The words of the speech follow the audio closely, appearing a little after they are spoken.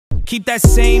Keep that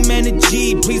same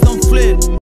energy, please don't flip.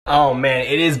 Oh man,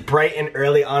 it is bright and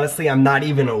early. Honestly, I'm not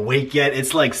even awake yet.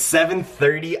 It's like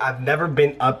 7:30. I've never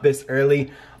been up this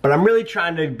early, but I'm really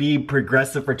trying to be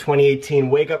progressive for 2018.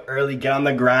 Wake up early, get on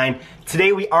the grind.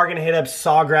 Today we are gonna hit up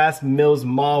Sawgrass Mills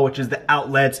Mall, which is the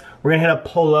outlets. We're gonna hit up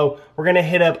Polo. We're gonna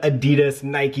hit up Adidas,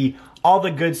 Nike, all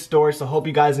the good stores, so hope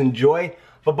you guys enjoy.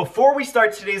 But before we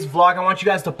start today's vlog, I want you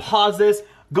guys to pause this,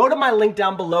 go to my link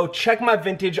down below, check my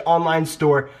vintage online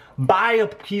store, buy a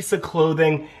piece of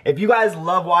clothing. If you guys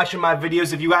love watching my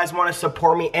videos, if you guys want to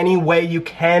support me any way you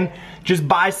can, just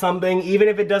buy something. Even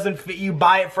if it doesn't fit you,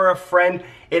 buy it for a friend.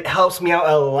 It helps me out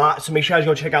a lot, so make sure you guys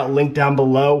go check out link down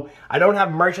below. I don't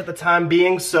have merch at the time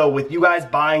being, so with you guys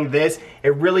buying this,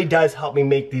 it really does help me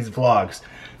make these vlogs.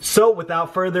 So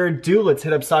without further ado, let's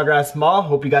hit up Sawgrass Mall.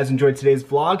 Hope you guys enjoyed today's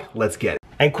vlog. Let's get it.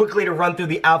 And quickly to run through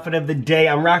the outfit of the day,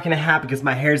 I'm rocking a hat because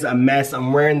my hair's a mess.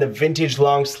 I'm wearing the vintage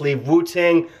long sleeve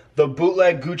Wu-Tang, the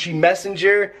bootleg Gucci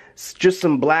Messenger, just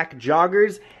some black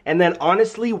joggers, and then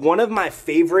honestly, one of my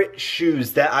favorite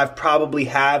shoes that I've probably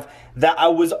have that I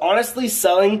was honestly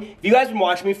selling. If you guys been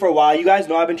watching me for a while, you guys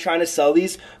know I've been trying to sell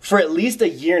these for at least a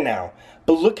year now.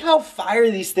 But look how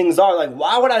fire these things are. Like,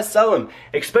 why would I sell them?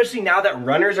 Especially now that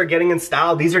runners are getting in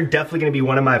style. These are definitely gonna be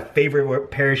one of my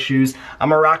favorite pair of shoes. I'm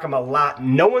gonna rock them a lot.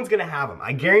 No one's gonna have them.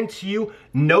 I guarantee you,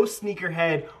 no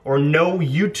sneakerhead or no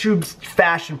YouTube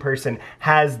fashion person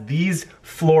has these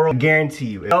floral, guarantee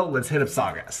you. So let's hit up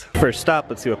Sawgrass. First stop,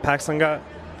 let's see what Paxton got.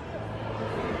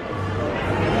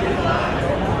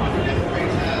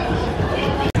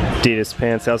 Adidas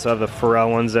pants. I also have the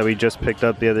Pharrell ones that we just picked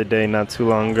up the other day, not too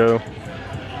long ago.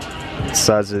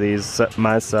 Size of these,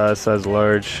 my size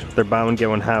large. They're buy one get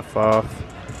one half off.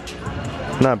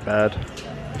 Not bad.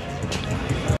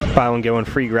 Buy one get one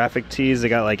free graphic tees. They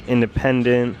got like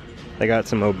Independent. They got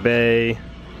some Obey,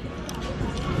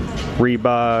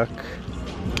 Reebok.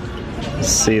 Let's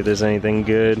see if there's anything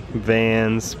good.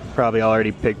 Vans, probably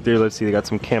already picked through. Let's see, they got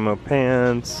some camo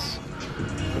pants.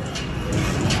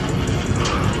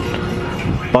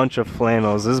 Bunch of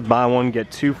flannels. This is buy one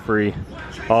get two free.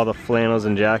 All the flannels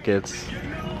and jackets.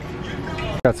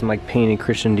 Got some like painted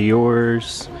Christian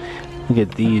Dior's. Look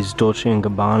at these Dolce &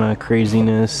 Gabbana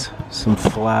craziness. Some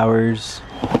flowers.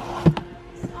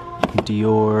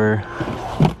 Dior.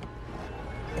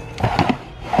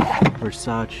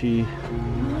 Versace.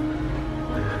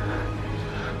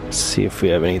 Let's see if we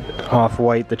have any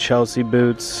Off-White, the Chelsea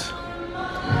boots.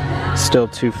 Still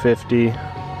 $250.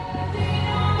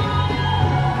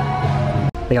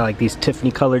 They got like these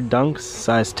Tiffany colored dunks,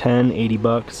 size 10, 80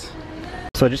 bucks.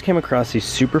 So I just came across these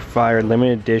super fire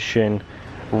limited edition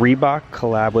Reebok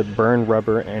collab with Burn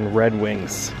Rubber and Red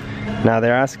Wings. Now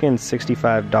they're asking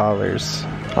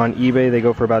 $65. On eBay they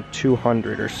go for about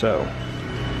 200 or so.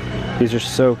 These are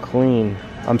so clean.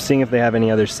 I'm seeing if they have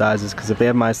any other sizes, because if they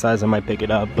have my size I might pick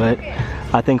it up, but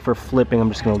I think for flipping I'm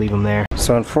just gonna leave them there.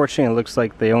 So unfortunately it looks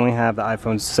like they only have the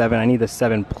iPhone 7. I need the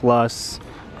 7 Plus.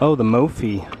 Oh, the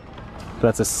Mophie.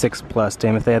 That's a 6 Plus.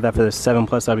 Damn, if they had that for the 7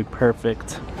 Plus, that'd be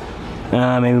perfect.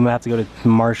 Maybe we might have to go to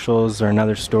Marshall's or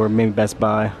another store, maybe Best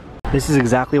Buy. This is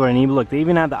exactly what I need. Look, they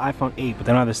even have the iPhone 8, but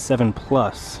they don't have the 7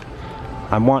 Plus.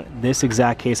 I want this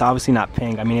exact case. Obviously not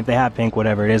pink. I mean, if they have pink,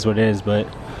 whatever, it is what it is, but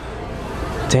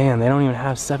damn, they don't even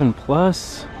have 7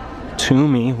 Plus. To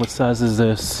me, what size is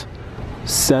this?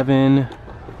 7,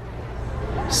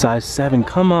 size 7.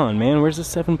 Come on, man, where's the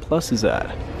 7 Pluses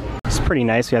at? It's pretty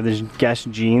nice. We have this Guess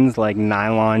jeans, like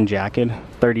nylon jacket,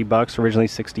 30 bucks, originally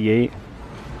 68.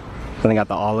 Then they got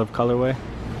the olive colorway.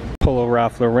 Polo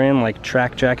Ralph Lauren, like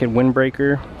track jacket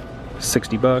windbreaker,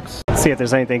 60 bucks. Let's see if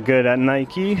there's anything good at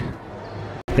Nike.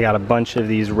 They got a bunch of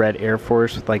these red Air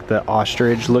Force with like the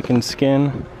ostrich looking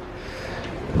skin.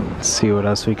 Let's see what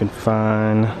else we can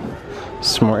find.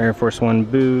 Some more Air Force One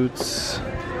boots.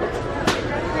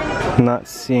 Not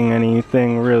seeing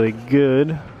anything really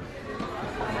good.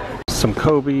 Some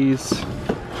Kobe's,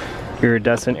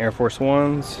 iridescent Air Force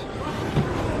Ones,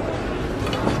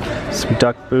 some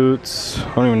duck boots.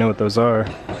 I don't even know what those are.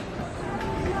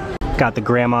 Got the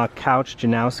grandma couch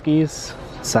Janowski's,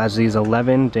 size of these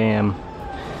 11. Damn,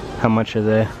 how much are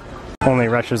they? Only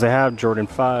retros they have, Jordan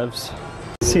 5s.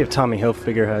 Let's see if Tommy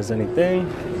Hilfiger has anything.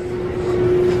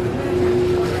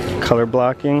 Color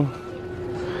blocking,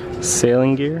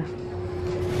 sailing gear,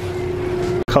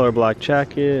 color block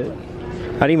jacket.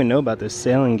 I didn't even know about this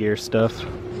sailing gear stuff.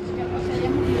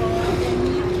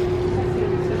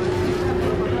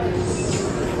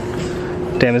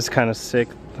 Damn, it's kind of sick.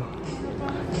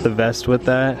 The vest with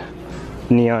that.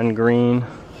 Neon green.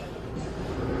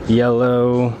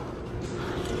 Yellow.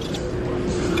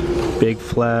 Big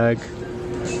flag.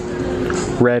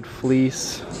 Red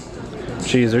fleece.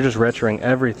 Jeez, they're just retroing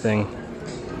everything.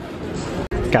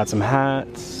 Got some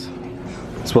hats,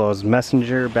 as well as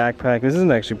messenger backpack. This is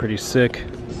actually pretty sick.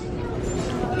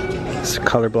 It's a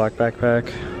color block backpack.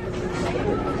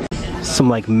 Some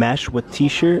like mesh with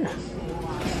t-shirt.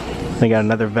 They got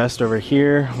another vest over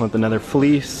here with another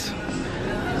fleece.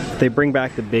 If they bring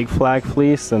back the big flag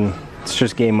fleece, then it's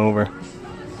just game over.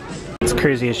 It's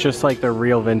crazy, it's just like the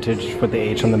real vintage with the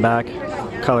H on the back.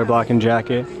 Color blocking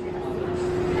jacket.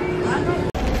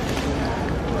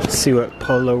 Let's see what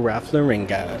Polo Ralph Lauren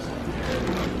got.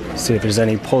 See if there's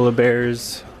any polar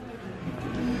bears.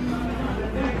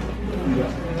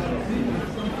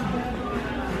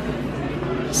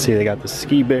 See, they got the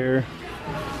ski bear.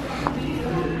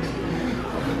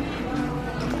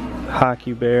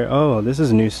 Hockey bear. Oh, this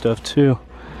is new stuff too.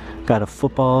 Got a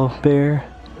football bear.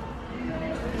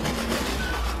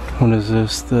 What is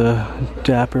this? The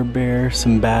Dapper bear.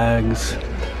 Some bags.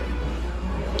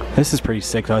 This is pretty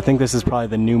sick though. I think this is probably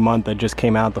the new month that just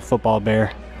came out, the football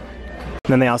bear.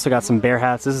 And then they also got some bear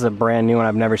hats. This is a brand new one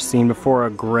I've never seen before, a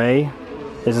gray.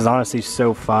 This is honestly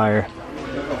so fire.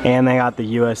 And they got the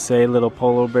USA little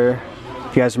polo bear.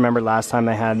 If you guys remember last time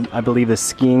they had, I believe, the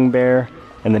skiing bear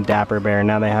and the Dapper bear.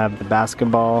 Now they have the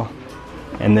basketball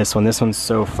and this one. This one's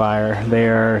so fire. They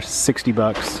are 60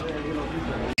 bucks.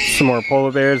 Some more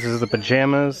polar bears. This is the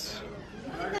pajamas.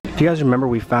 If you guys remember,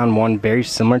 we found one very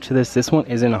similar to this. This one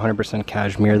isn't 100%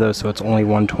 cashmere though, so it's only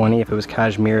 $120. If it was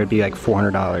cashmere, it'd be like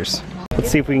 $400. Let's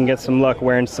see if we can get some luck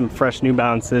wearing some fresh New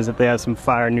Balances, if they have some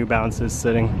fire New Balances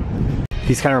sitting.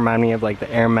 These kind of remind me of like the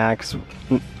Air Max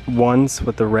ones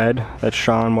with the red that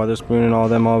Sean Weatherspoon and all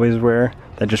them always wear,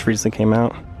 that just recently came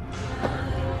out.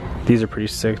 These are pretty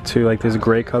sick too, like this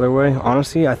gray colorway.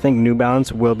 Honestly, I think New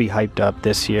Balance will be hyped up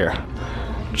this year.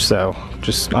 So,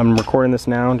 I'm recording this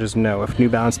now, just know if New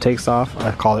Balance takes off,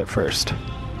 I call it first.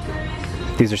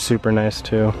 These are super nice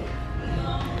too.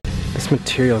 This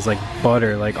material is like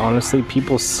butter. Like honestly,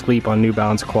 people sleep on New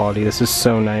Balance quality. This is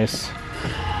so nice.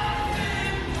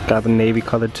 Got the navy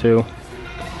color too.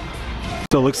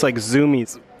 So it looks like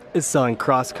Zoomies is selling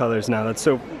cross colors now. That's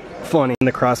so funny. And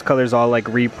the cross colors all like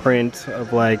reprint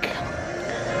of like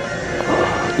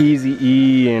Easy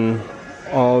E and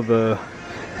all the,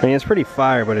 I mean, it's pretty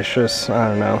fire, but it's just, I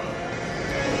don't know.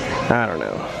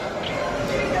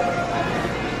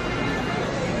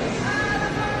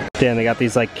 Damn, they got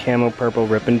these like camo purple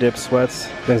rip and dip sweats.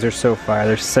 Things are so fire.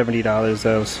 They're $70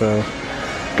 though, so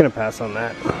I'm gonna pass on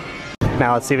that.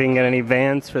 Now let's see if we can get any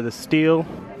Vans for the steel.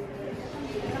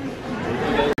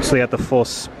 So we got the full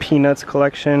Peanuts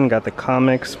collection, got the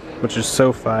comics, which is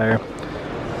so fire.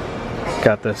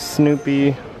 Got the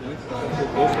Snoopy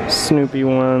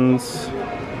ones,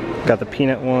 got the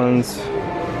Peanut ones,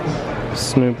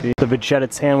 Snoopy. The Vegeta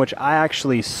tan, which I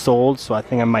actually sold, so I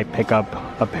think I might pick up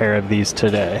a pair of these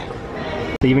today.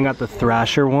 They even got the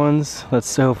Thrasher ones. That's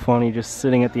so funny, just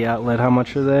sitting at the outlet. How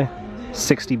much are they?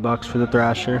 60 bucks for the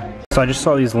Thrasher. So I just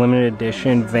saw these limited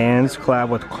edition Vans collab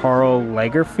with Karl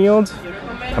Lagerfeld.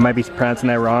 I might be pronouncing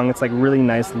that wrong. It's like really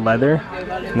nice leather.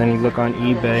 And then you look on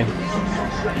eBay,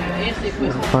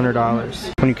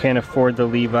 $100. When you can't afford the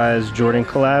Levi's Jordan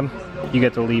collab, you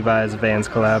get the Levi's Vans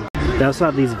collab. They also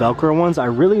have these Velcro ones. I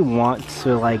really want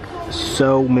to like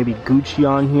sew maybe Gucci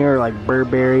on here, like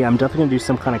Burberry. I'm definitely gonna do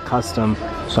some kind of custom,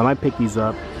 so I might pick these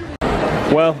up.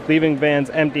 Well, leaving Vans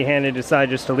empty-handed, decided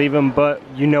just to leave them, but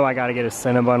you know I gotta get a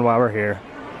Cinnabon while we're here.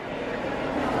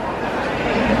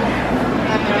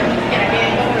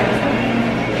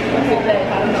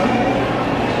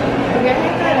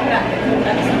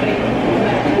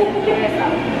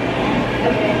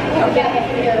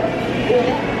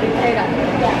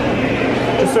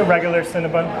 Just a regular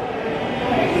Cinnabon.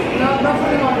 No,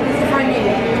 this is for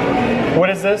mini. What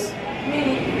is this?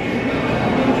 Mini.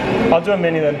 I'll do a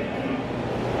mini then.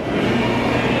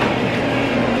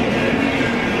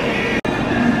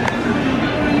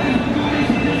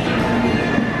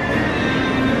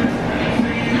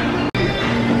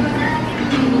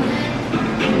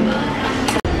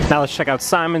 Now let's check out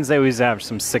Simon's. They always have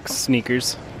some sick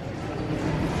sneakers.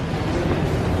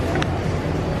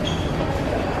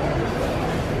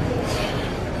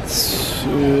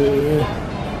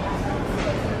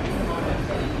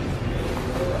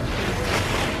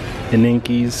 The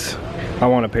Ninkies. I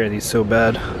want a pair of these so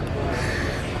bad.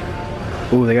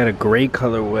 Ooh, they got a gray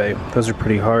colorway. Those are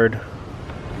pretty hard.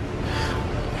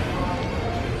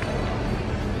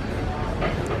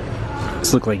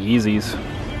 These look like Yeezys.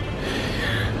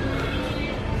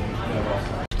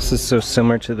 This is so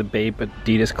similar to the Bape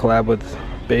Adidas collab with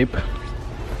Bape.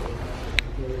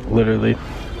 Literally.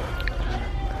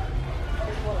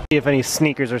 See if any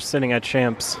sneakers are sitting at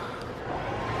Champs.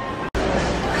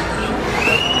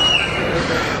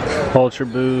 Ultra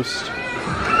Boost.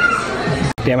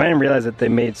 Damn, I didn't realize that they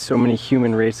made so many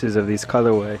human races of these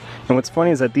colorway. And what's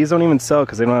funny is that these don't even sell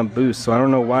because they don't have Boost, so I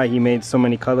don't know why he made so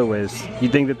many colorways.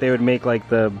 You'd think that they would make like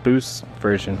the Boost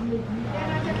version.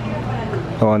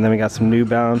 Oh, and then we got some New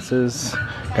Balances.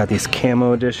 Got these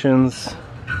camo editions.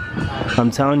 I'm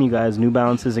telling you guys, New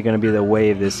Balances are gonna be the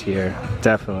wave this year,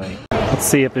 definitely. Let's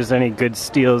see if there's any good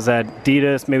steals at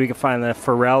Adidas. Maybe we can find the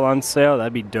Pharrell on sale,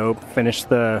 that'd be dope. Finish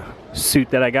the suit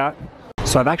that I got.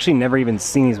 So I've actually never even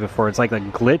seen these before. It's like a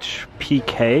Glitch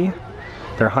PK.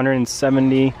 They're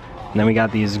 170. And then we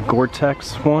got these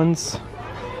Gore-Tex ones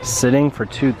sitting for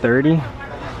 230.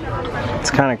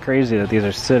 It's kind of crazy that these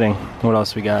are sitting. What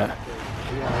else we got?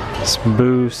 It's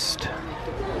Boost.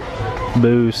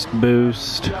 Boost,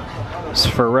 Boost. It's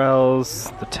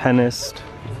Pharrell's, the Tennis.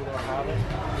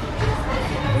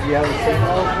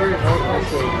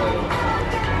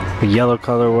 The yellow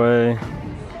colorway.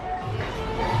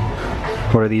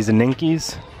 What are these,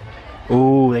 Aninkis?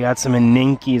 Ooh, they got some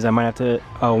Aninkis. I might have to,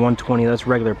 oh, 120, that's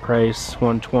regular price,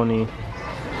 120.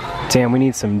 Damn, we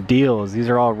need some deals. These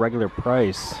are all regular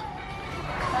price.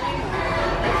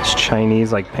 It's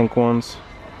Chinese, like pink ones.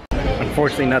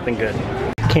 Unfortunately, nothing good.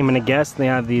 Came in a Guess, they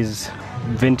have these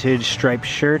vintage striped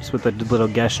shirts with a little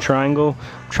Guess triangle.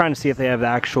 I'm trying to see if they have the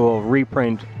actual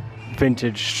reprint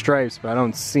vintage stripes, but I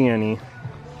don't see any.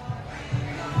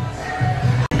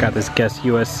 Got this Guess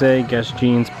USA, Guess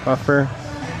Jeans puffer.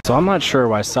 So I'm not sure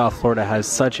why South Florida has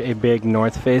such a big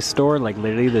North Face store. Like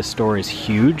literally this store is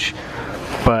huge,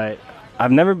 but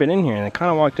I've never been in here, and I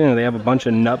kind of walked in and they have a bunch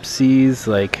of Nupsies,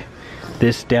 like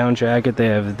this down jacket, they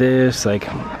have this. Like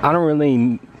I don't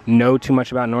really know too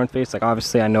much about North Face. Like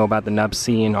obviously I know about the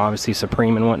Nupsi and obviously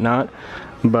Supreme and whatnot,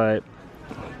 but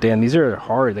damn, these are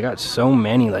hard. They got so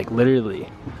many, like literally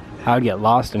I would get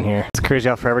lost in here. It's crazy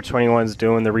how Forever 21's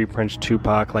doing the reprints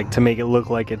Tupac, like to make it look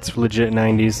like it's legit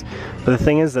 90s. But the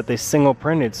thing is that they single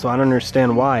printed, so I don't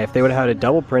understand why. If they would have had a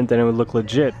double print, then it would look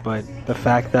legit. But the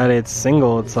fact that it's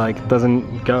single, it's like, it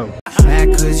doesn't go. Mad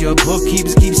cause your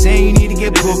bookkeepers keep saying you need to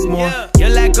get booked more. Your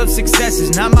lack of success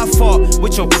is not my fault.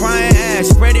 With your crying ass,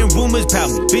 spreading rumors about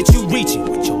me. Bitch, you reaching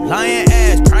with your lying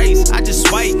ass price. I just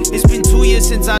swipe. It's been 2 years since I